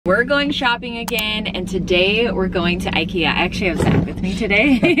We're going shopping again, and today we're going to IKEA. I actually have Zach with me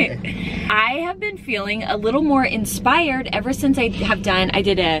today. I have been feeling a little more inspired ever since I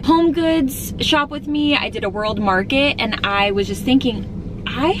did a home goods shop with me. I did a world market, and I was just thinking,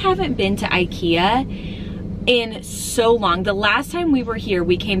 I haven't been to IKEA in so long. The last time we were here,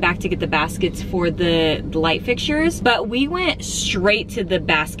 we came back to get the baskets for the light fixtures, but we went straight to the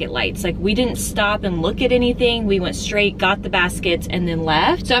basket lights. Like, we didn't stop and look at anything. We went straight, got the baskets, and then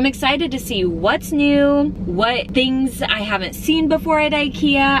left. So I'm excited to see what's new, what things I haven't seen before at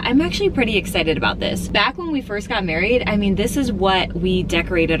IKEA. I'm actually pretty excited about this. Back when we first got married, I mean, this is what we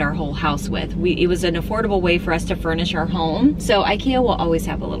decorated our whole house with. It was an affordable way for us to furnish our home. So IKEA will always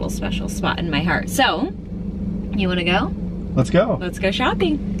have a little special spot in my heart. So, you wanna go? Let's go. Let's go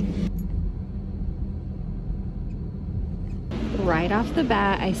shopping. Right off the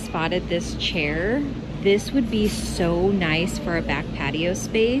bat, I spotted this chair. This would be so nice for a back patio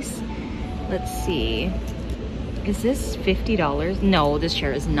space. Let's see. Is this $50? No, this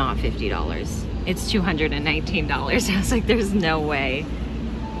chair is not $50. It's $219. I was like, there's no way.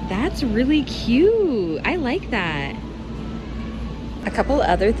 That's really cute. I like that. A couple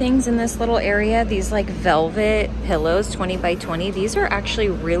other things in this little area, these like velvet pillows, 20 by 20. These are actually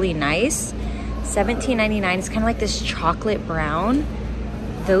really nice. $17.99. It's kind of like this chocolate brown.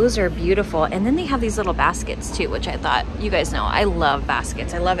 Those are beautiful. And then they have these little baskets too, which I thought, you guys know, I love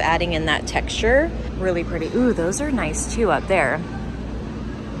baskets. I love adding in that texture. Really pretty. Ooh, those are nice too up there.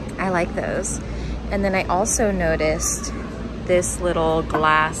 I like those. And then I also noticed this little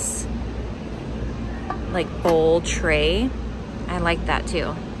glass like bowl tray. I like that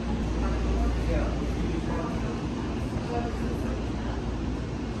too.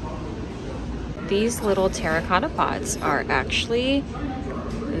 These little terracotta pots are actually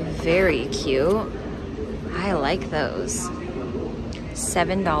very cute. I like those.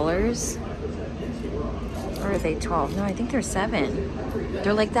 $7. Or are they 12? No, I think they're 7.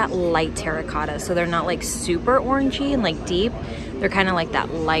 They're like that light terracotta, so they're not like super orangey and like deep. They're kind of like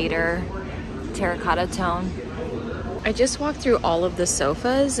that lighter terracotta tone. I just walked through all of the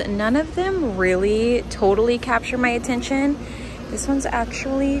sofas. None of them really totally capture my attention. This one's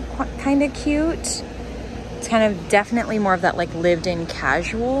actually kind of cute. It's kind of definitely more of that like lived-in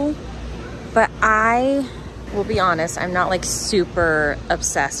casual. But I will be honest, I'm not like super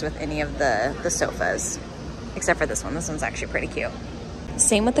obsessed with any of the sofas. Except for this one. This one's actually pretty cute.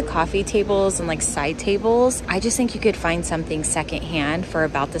 Same with the coffee tables and like side tables. I just think you could find something secondhand for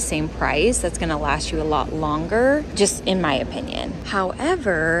about the same price that's gonna last you a lot longer, just in my opinion.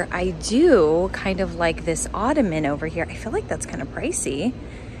 However, I do kind of like this ottoman over here. I feel like that's kind of pricey.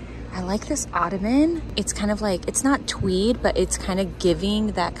 I like this ottoman. It's kind of like, it's not tweed, but it's kind of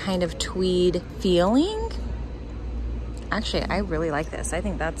giving that kind of tweed feeling. Actually, I really like this. I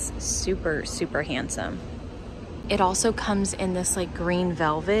think that's super, super handsome. It also comes in this like green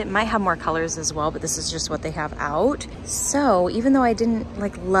velvet. It might have more colors as well, but this is just what they have out. So even though I didn't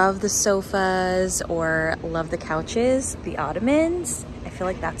like love the sofas or love the couches, the ottomans, I feel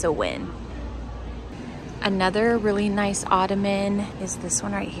like that's a win. Another really nice ottoman is this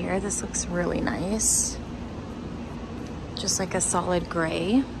one right here. This looks really nice. Just like a solid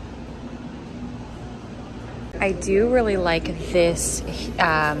gray. I do really like this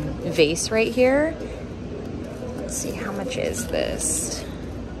vase right here. Let's see, how much is this?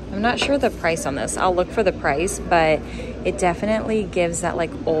 I'm not sure the price on this. I'll look for the price, but it definitely gives that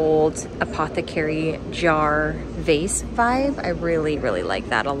like old apothecary jar vase vibe. I really, really like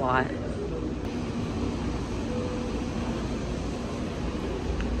that a lot.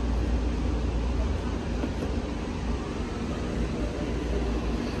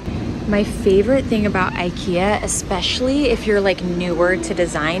 My favorite thing about IKEA, especially if you're like newer to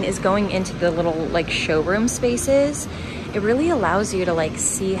design, is going into the little like showroom spaces. It really allows you to like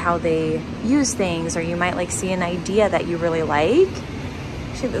see how they use things, or you might like see an idea that you really like.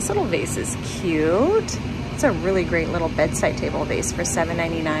 Actually, this little vase is cute. It's a really great little bedside table vase for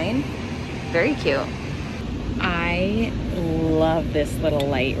 $7.99. Very cute. I love this little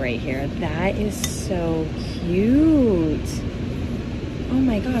light right here. That is so cute. Oh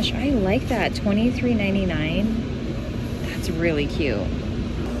my gosh, I like that. $23.99. That's really cute.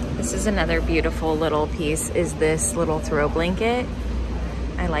 This is another beautiful little piece, is this little throw blanket.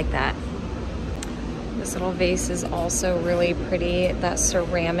 I like that. This little vase is also really pretty. That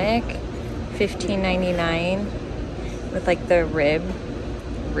ceramic, $15.99 with like the rib.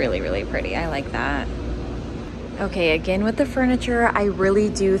 Really, really pretty. I like that. Okay, again with the furniture, I really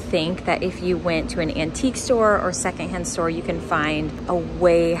do think that if you went to an antique store or secondhand store, you can find a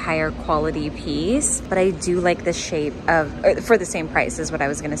way higher quality piece. But I do like the shape of, for the same price is what I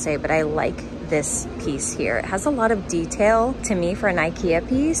was gonna say, but I like this piece here. It has a lot of detail to me for an IKEA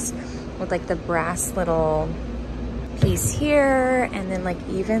piece with like the brass little piece here, and then like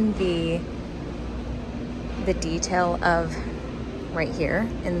even the detail of right here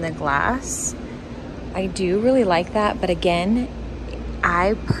in the glass. I do really like that, but again,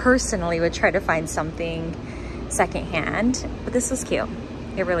 I personally would try to find something secondhand, but this is cute.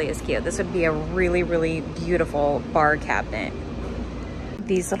 It really is cute. This would be a really, really beautiful bar cabinet.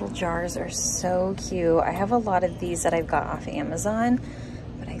 These little jars are so cute. I have a lot of these that I've got off Amazon,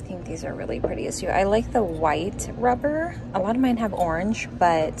 but I think these are really pretty as well. I like the white rubber. A lot of mine have orange,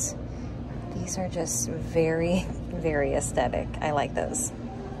 but these are just very, very aesthetic. I like those.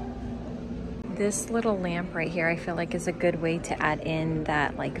 This little lamp right here, I feel like is a good way to add in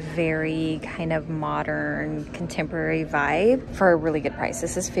that like very kind of modern contemporary vibe for a really good price.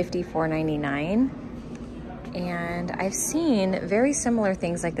 This is $54.99. And I've seen very similar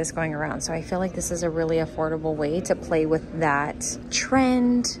things like this going around. So I feel like this is a really affordable way to play with that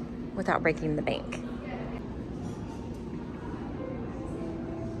trend without breaking the bank.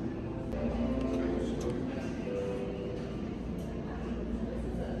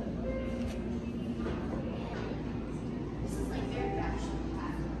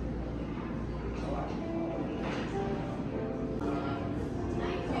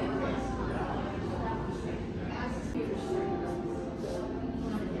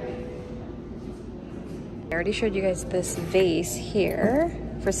 I already showed you guys this vase here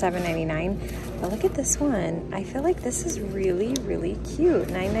for $7.99, but look at this one. I feel like this is really, really cute.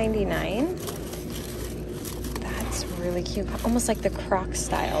 $9.99. That's really cute. Almost like the croc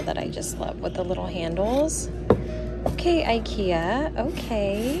style that I just love with the little handles. Okay, IKEA.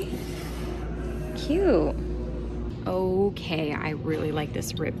 Okay. Cute. Okay, I really like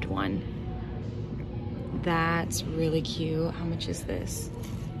this ribbed one. That's really cute. How much is this?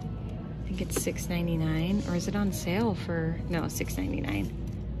 I think it's $6.99, or is it on sale for, no, $6.99.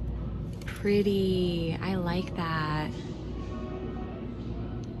 Pretty, I like that.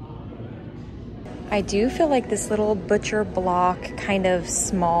 I do feel like this little butcher block kind of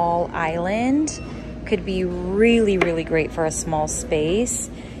small island could be really, really great for a small space.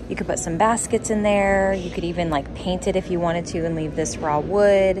 You could put some baskets in there. You could even like paint it if you wanted to and leave this raw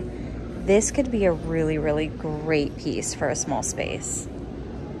wood. This could be a really, really great piece for a small space.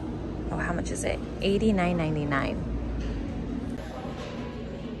 Oh, how much is it? $89.99.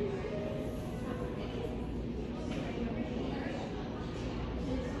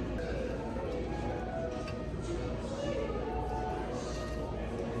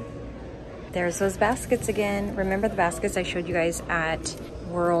 There's those baskets again. Remember the baskets I showed you guys at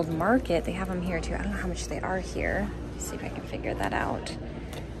World Market? They have them here too. I don't know how much they are here. Let's see if I can figure that out.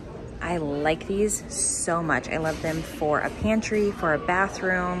 I like these so much. I love them for a pantry, for a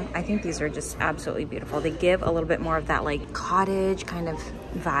bathroom. I think these are just absolutely beautiful. They give a little bit more of that like cottage kind of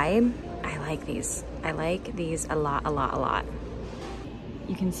vibe. I like these. I like these a lot, a lot, a lot.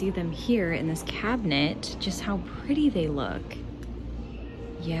 You can see them here in this cabinet, just how pretty they look.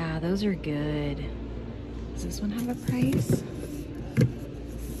 Yeah, those are good. Does this one have a price?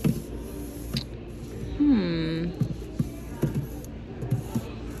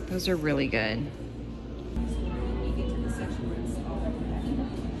 Those are really good.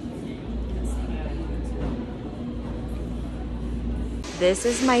 This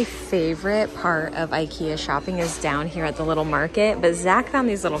is my favorite part of IKEA shopping, is down here at the little market. But Zach found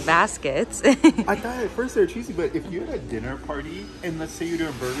these little baskets. I thought at first they were cheesy, but if you had a dinner party and let's say you're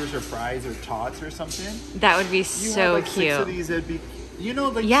doing burgers or fries or tots or something, that would be so like cute. 6 of these, it'd be, you know,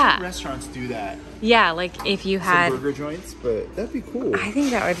 like yeah, some restaurants do that. Yeah, like if you had some burger joints, but that'd be cool. I think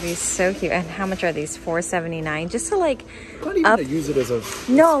that would be so cute. And how much are these? $4.79, just to like not even to use it as a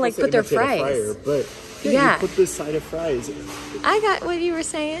like put their fries. Fryer, but yeah, you put this side of fries. I got what you were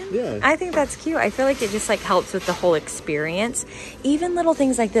saying. Yeah, I think that's cute. I feel like it just like helps with the whole experience. Even little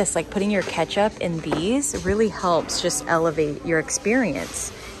things like this, like putting your ketchup in these, really helps just elevate your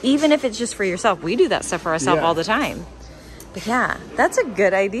experience. Even if it's just for yourself. We do that stuff for ourselves all the time. But yeah, that's a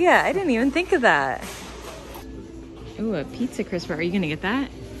good idea. I didn't even think of that. Ooh, a pizza crisper. Are you gonna get that?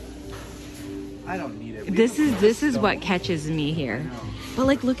 I don't need it. This is what catches me here. But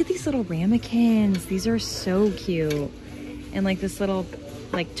like, look at these little ramekins. These are so cute. And like this little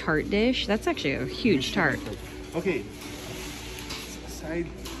like tart dish. That's actually a huge tart. Okay. Side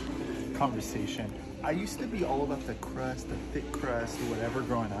conversation. I used to be all about the crust, the thick crust, or whatever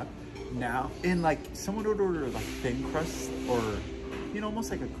growing up. Now, and like someone would order like thin crust or, you know, almost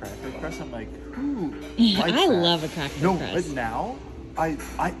like a cracker crust. I'm like, who likes I that? love a cracker no, crust. but now,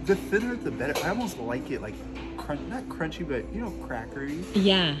 the thinner the better. I almost like it like not crunchy, but you know, crackery.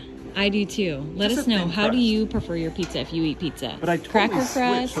 Yeah, I do too. Let Just us a know, thin how do crust. you prefer your pizza if you eat pizza? But I totally cracker switched,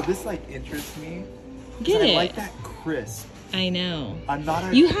 crust. so this like interests me. Get it. I like that crisp. I know. I'm not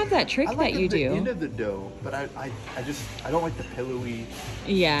a, You have that trick I like that you the do. end of the dough, but I don't like the pillowy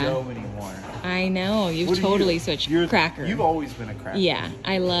Yeah. dough anymore. I know. You've What do totally you? switched. You're- Cracker. You've always been a cracker. Yeah,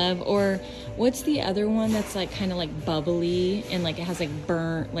 I love, or what's the other one that's like kind of like bubbly and like it has like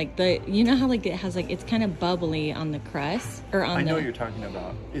burnt, like you know how like it has like, it's kind of bubbly on the crust or on I know the. what you're talking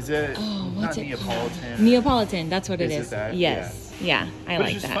about. Is it What's not it called? Neapolitan? Neapolitan, that's what it Is it is. that? Yes. Yeah, I But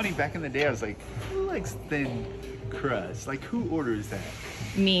like it's just that. funny, back in the day, I was like, who likes thin crust? Like, who orders that?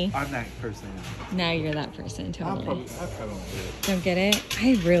 Me. I'm that person. Now you're that person, I'll totally. probably do it. Don't get it?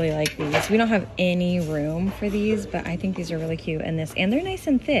 I really like these. We don't have any room for these, but I think these are really cute. And they're nice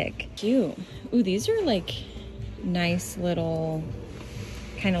and thick. Cute. Ooh, these are like nice little,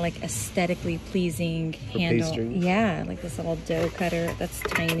 kind of like aesthetically pleasing handle. pastry? Yeah, like this little dough cutter that's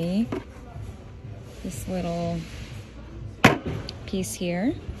tiny. This little piece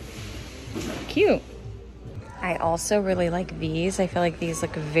here. Cute. I also really like these. I feel like these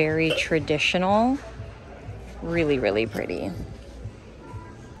look very traditional. Really, really pretty.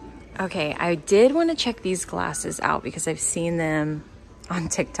 Okay, I did want to check these glasses out because I've seen them on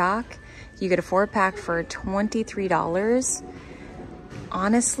TikTok. You get a 4-pack for $23.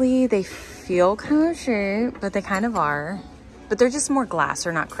 Honestly, they feel kind of cheap, but they kind of are. But they're just more glass,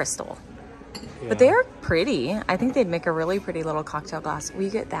 they're not crystal. Yeah. But they are pretty. I think they'd make a really pretty little cocktail glass. Will you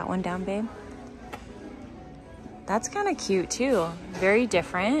get that one down, babe? That's kind of cute too. Very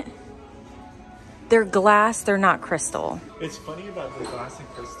different. They're glass, they're not crystal. It's funny about the glass and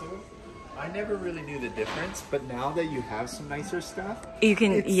crystal. I never really knew the difference, but now that you have some nicer stuff, You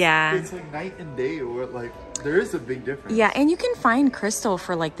can, it's like night and day, or like there is a big difference. Yeah, and you can find crystal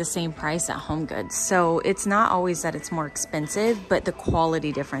for like the same price at Home Goods. So it's not always that it's more expensive, but the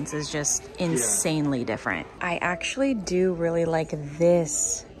quality difference is just insanely different. I actually do really like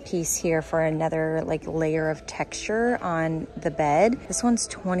this piece here for another like layer of texture on the bed. This one's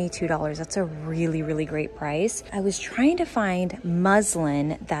 $22. That's a really, really great price. I was trying to find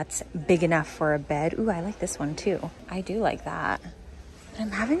muslin that's big enough for a bed. Ooh, I like this one too. I do like that.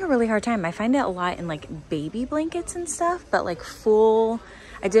 I'm having a really hard time. I find it a lot in like baby blankets and stuff, but like full,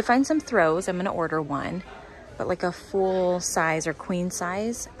 I did find some throws. I'm gonna order one, but like a full size or queen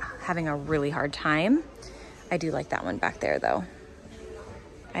size, having a really hard time. I do like that one back there though.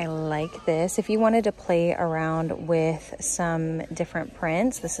 I like this. If you wanted to play around with some different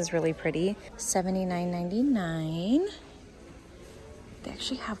prints, this is really pretty. $79.99. They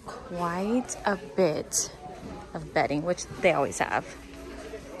actually have quite a bit of bedding, which they always have.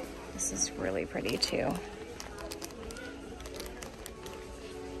 This is really pretty too.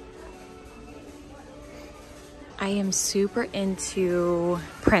 I am super into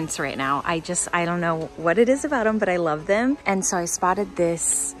prints right now. I don't know what it is about them, but I love them. And so I spotted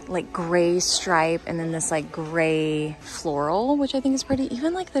this like gray stripe and then this like gray floral, which I think is pretty.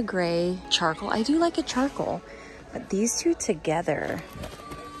 Even like the gray charcoal. I do like a charcoal, but these two together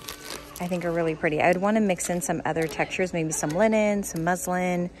I think are really pretty. I would want to mix in some other textures, maybe some linen, some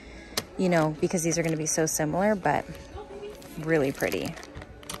muslin, you know, because these are going to be so similar, but really pretty.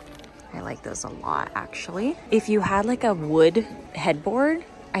 I like those a lot, actually. If you had like a wood headboard,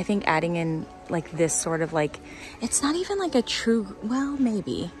 I think adding in like this sort of like, it's not even like a true, well,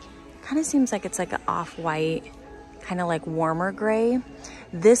 maybe. Kind of seems like it's like an off-white, kind of like warmer gray.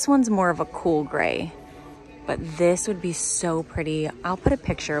 This one's more of a cool gray, but this would be so pretty. I'll put a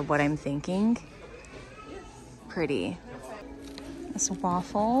picture of what I'm thinking. Pretty. This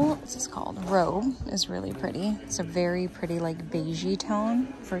waffle, what's this called? Robe is really pretty. It's a very pretty like beigey tone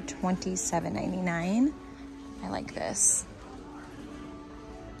for $27.99. I like this.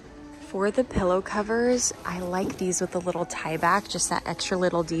 For the pillow covers, I like these with a little tie back, just that extra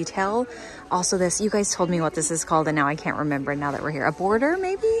little detail. Also this, you guys told me what this is called and now I can't remember now that we're here. A border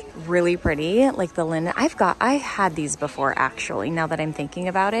maybe? Really pretty, like the linen. I had these before actually, now that I'm thinking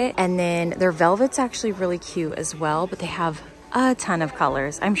about it. And then their velvet's actually really cute as well, but they have a ton of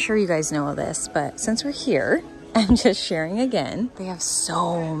colors. I'm sure you guys know this, but since we're here, I'm just sharing again. They have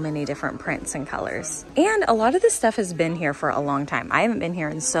so many different prints and colors. And a lot of this stuff has been here for a long time. I haven't been here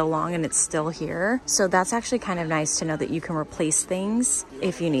in so long and it's still here. So that's actually kind of nice to know that you can replace things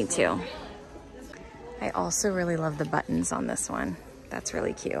if you need to. I also really love the buttons on this one. That's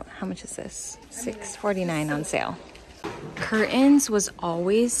really cute. How much is this? $6.49 on sale. Curtains was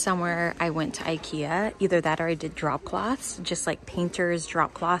always somewhere I went to IKEA. Either that or I did drop cloths, just like painters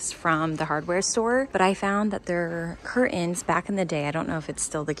drop cloths from the hardware store. But I found that their curtains back in the day, I don't know if it's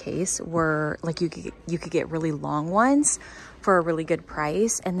still the case, were like you could get really long ones for a really good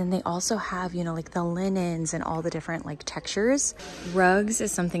price. And then they also have, you know, like the linens and all the different like textures. Rugs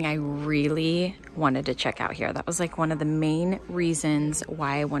is something I really wanted to check out here. That was like one of the main reasons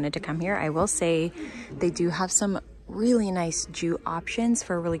why I wanted to come here. I will say they do have some really nice jute options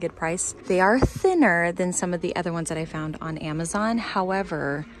for a really good price. They are thinner than some of the other ones that I found on Amazon.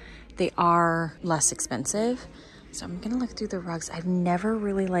 However, they are less expensive. So I'm gonna look through the rugs. I've never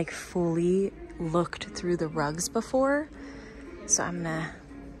really like fully looked through the rugs before. So I'm gonna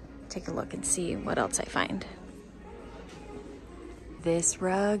take a look and see what else I find. This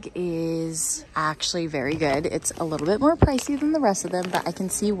rug is actually very good. It's a little bit more pricey than the rest of them, but I can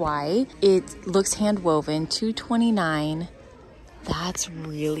see why. It looks hand woven, $2.29. That's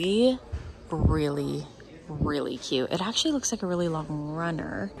really, really, really cute. It actually looks like a really long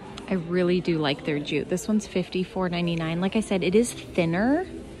runner. I really do like their jute. This one's $54.99. Like I said, it is thinner,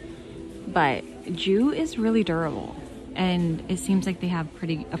 but jute is really durable. And it seems like they have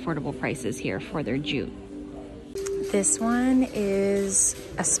pretty affordable prices here for their jute. This one is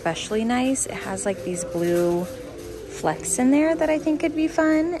especially nice. It has like these blue flecks in there that I think could be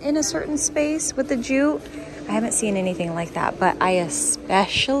fun in a certain space with the jute. I haven't seen anything like that, but I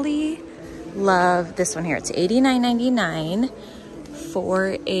especially love this one here. It's $89.99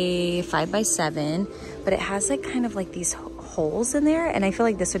 for a 5x7, but it has like kind of like these holes in there, and I feel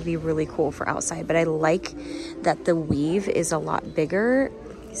like this would be really cool for outside. But I like that the weave is a lot bigger.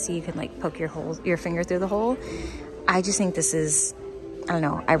 See, you can like poke your finger through the hole. I just think this is, I don't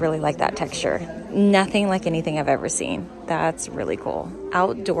know, I really like that texture. Nothing like anything I've ever seen. That's really cool.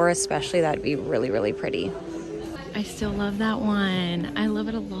 Outdoor especially, that'd be really, really pretty. I still love that one. I love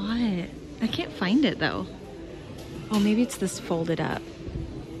it a lot. I can't find it though. Oh, maybe it's this folded up.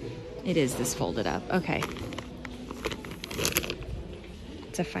 It is this folded up. Okay.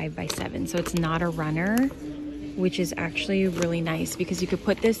 It's a 5x7, so it's not a runner, which is actually really nice because you could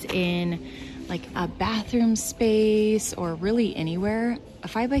put this in like a bathroom space or really anywhere. A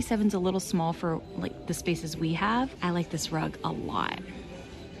 5x7 is a little small for like the spaces we have. I like this rug a lot.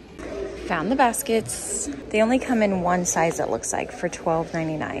 Found the baskets. They only come in one size, it looks like, for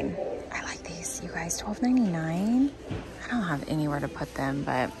 $12.99. I like these, you guys. $12.99. I don't have anywhere to put them,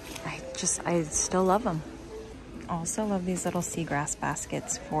 but I still love them. Also love these little seagrass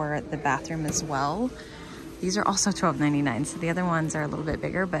baskets for the bathroom as well. These are also $12.99, so the other ones are a little bit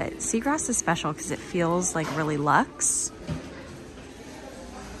bigger, but seagrass is special because it feels like really luxe.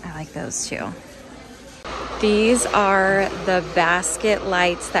 I like those too. These are the basket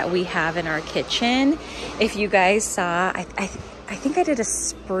lights that we have in our kitchen. If you guys saw, I think I did a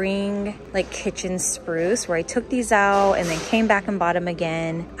spring like kitchen spruce where I took these out and then came back and bought them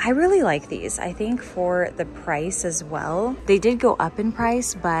again. I really like these. I think for the price as well. They did go up in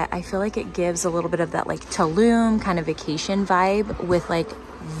price, but I feel like it gives a little bit of that like Tulum kind of vacation vibe with like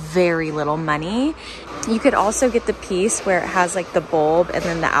very little money. You could also get the piece where it has like the bulb and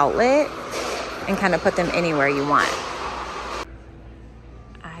then the outlet and kind of put them anywhere you want.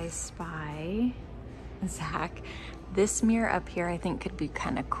 I spy, Zach, this mirror up here I think could be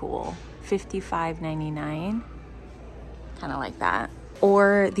kind of cool. $55.99, kind of like that.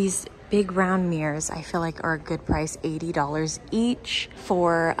 Or these big round mirrors I feel like are a good price, $80 each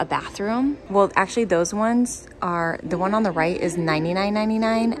for a bathroom. Well, actually those ones are, the one on the right is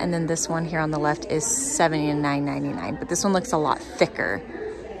 $99.99 and then this one here on the left is $79.99, but this one looks a lot thicker.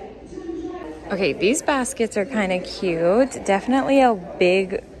 Okay, these baskets are kind of cute. Definitely a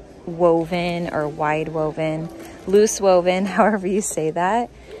big woven or wide woven, loose woven, however you say that,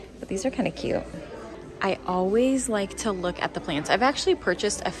 but these are kind of cute. I always like to look at the plants. I've actually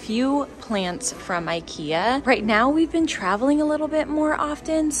purchased a few plants from IKEA. Right now we've been traveling a little bit more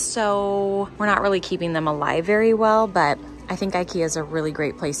often, so we're not really keeping them alive very well, but I think IKEA is a really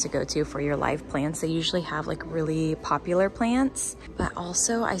great place to go to for your live plants. They usually have like really popular plants, but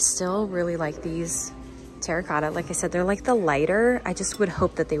also I still really like these terracotta. Like I said, they're like the lighter. I just would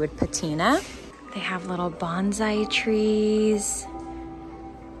hope that they would patina. They have little bonsai trees.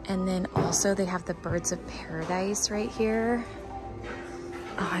 And then also they have the birds of paradise right here.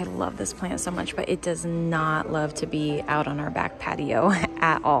 Oh, I love this plant so much, but it does not love to be out on our back patio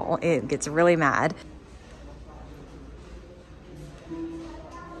at all. It gets really mad.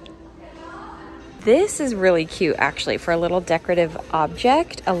 This is really cute actually for a little decorative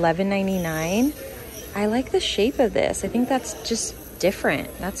object, $11.99. I like the shape of this. I think that's just different.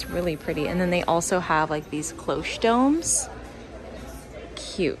 That's really pretty. And then they also have like these cloche domes.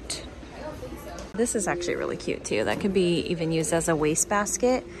 Cute. This is actually really cute too. That could be even used as a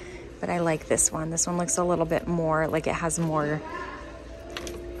wastebasket, but I like this one. This one looks a little bit more like it has more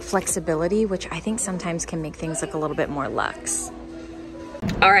flexibility, which I think sometimes can make things look a little bit more luxe.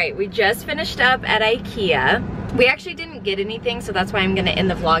 All right, we just finished up at IKEA. We actually didn't get anything, so that's why I'm gonna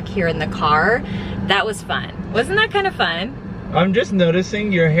end the vlog here in the car. That was fun. Wasn't that kind of fun? I'm just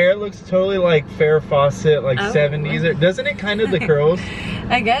noticing your hair looks totally like Farrah Fawcett, like 70s. Doesn't it kind of the curls?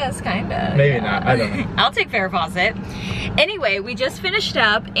 I guess, kind of. Maybe not, I don't know. I'll take Farrah Fawcett. Anyway, we just finished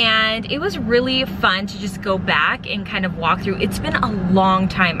up and it was really fun to just go back and kind of walk through. It's been a long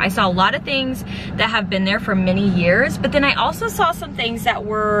time. I saw a lot of things that have been there for many years, but then I also saw some things that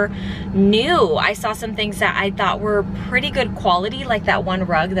were new. I saw some things that I thought were pretty good quality, like that one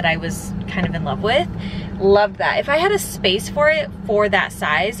rug that I was kind of in love with. Loved that. If I had a space for it for that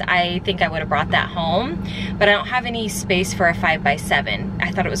size, I think I would have brought that home, but I don't have any space for a 5x7. I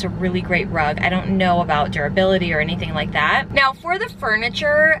thought it was a really great rug. I don't know about durability or anything like that. Now for the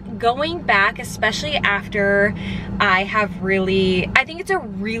furniture, going back, especially after I think it's a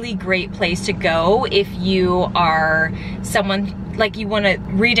really great place to go if you are someone like you want to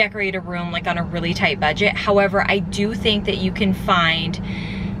redecorate a room like on a really tight budget. However, I do think that you can find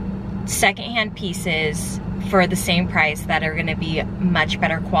secondhand pieces for the same price that are gonna be much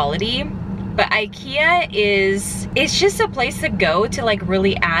better quality. But IKEA it's just a place to go to like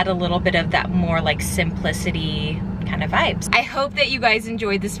really add a little bit of that more like simplicity kind of vibes. I hope that you guys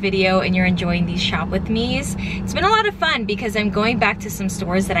enjoyed this video and you're enjoying these shop with me's. It's been a lot of fun because I'm going back to some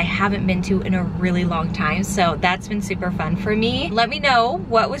stores that I haven't been to in a really long time, so that's been super fun for me. Let me know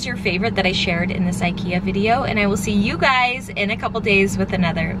what was your favorite that I shared in this IKEA video, and I will see you guys in a couple days with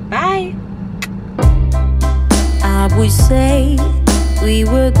another. Bye! I would say we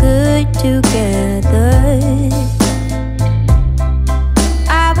were good together.